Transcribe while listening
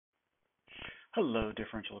Hello,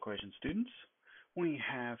 differential equation students. We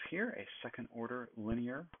have here a second order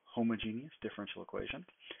linear homogeneous differential equation,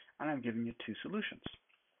 and I'm giving you two solutions.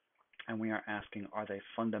 And we are asking, are they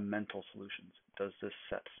fundamental solutions? Does this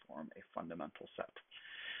set form a fundamental set?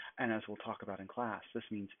 And as we'll talk about in class, this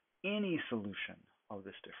means any solution of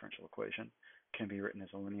this differential equation can be written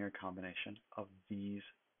as a linear combination of these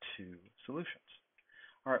two solutions.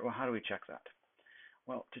 All right, well, how do we check that?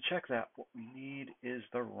 Well, to check that, what we need is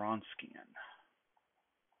the Wronksian.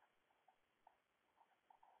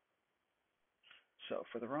 So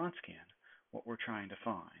for the Wronskian, what we're trying to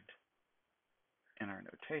find in our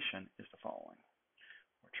notation is the following.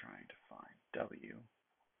 We're trying to find W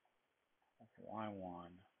of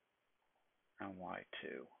y1 and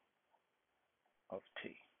y2 of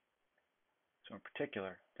t. So in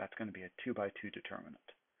particular, that's going to be a 2 by 2 determinant,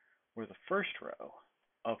 where the first row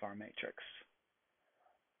of our matrix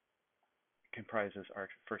comprises our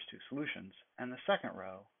first two solutions, and the second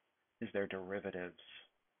row is their derivatives.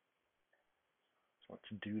 So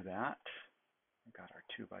let's do that. We've got our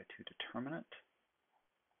 2 by 2 determinant.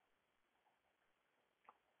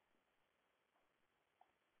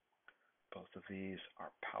 Both of these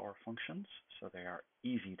are power functions, so they are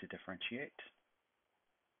easy to differentiate.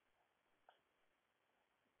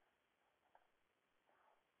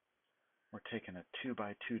 We're taking a 2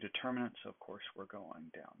 by 2 determinant, so of course we're going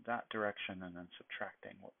down that direction and then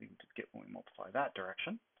subtracting what we get when we multiply that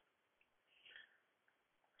direction.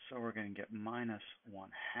 So we're going to get minus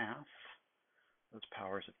 1/2. Those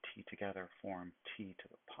powers of t together form t to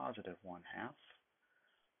the positive 1/2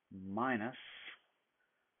 minus,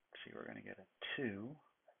 let's see, we're going to get a 2,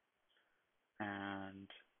 and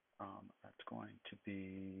that's going to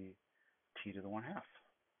be t to the 1/2.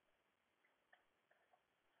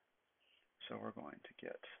 So we're going to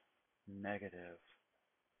get negative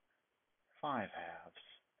 5/2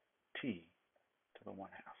 t to the 1/2.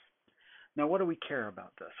 Now, what do we care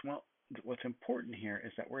about this? Well, what's important here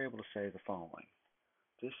is that we're able to say the following.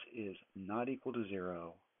 This is not equal to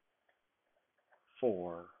 0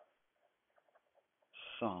 for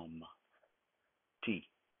some t.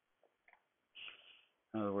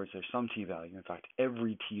 In other words, there's some t value. In fact,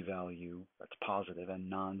 every t value that's positive and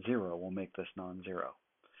non-zero will make this non-zero.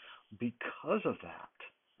 Because of that,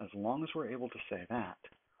 as long as we're able to say that,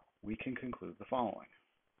 we can conclude the following.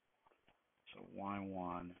 So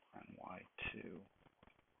y1 and y2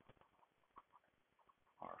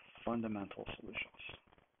 are fundamental solutions.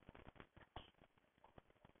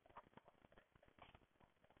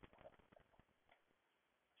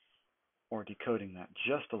 Or decoding that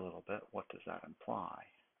just a little bit, what does that imply?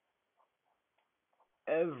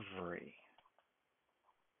 Every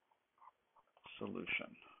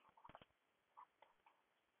solution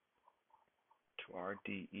to our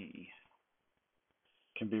DE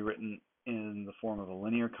can be written in the form of a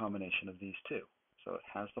linear combination of these two. So it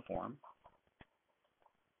has the form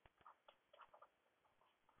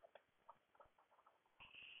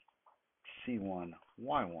C1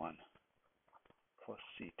 Y1 plus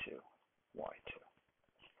C2 Y2.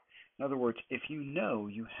 In other words, if you know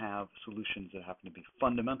you have solutions that happen to be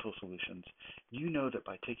fundamental solutions, you know that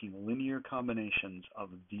by taking linear combinations of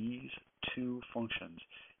these two functions,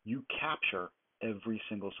 you capture every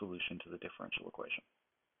single solution to the differential equation.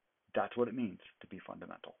 That's what it means to be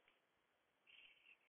fundamental.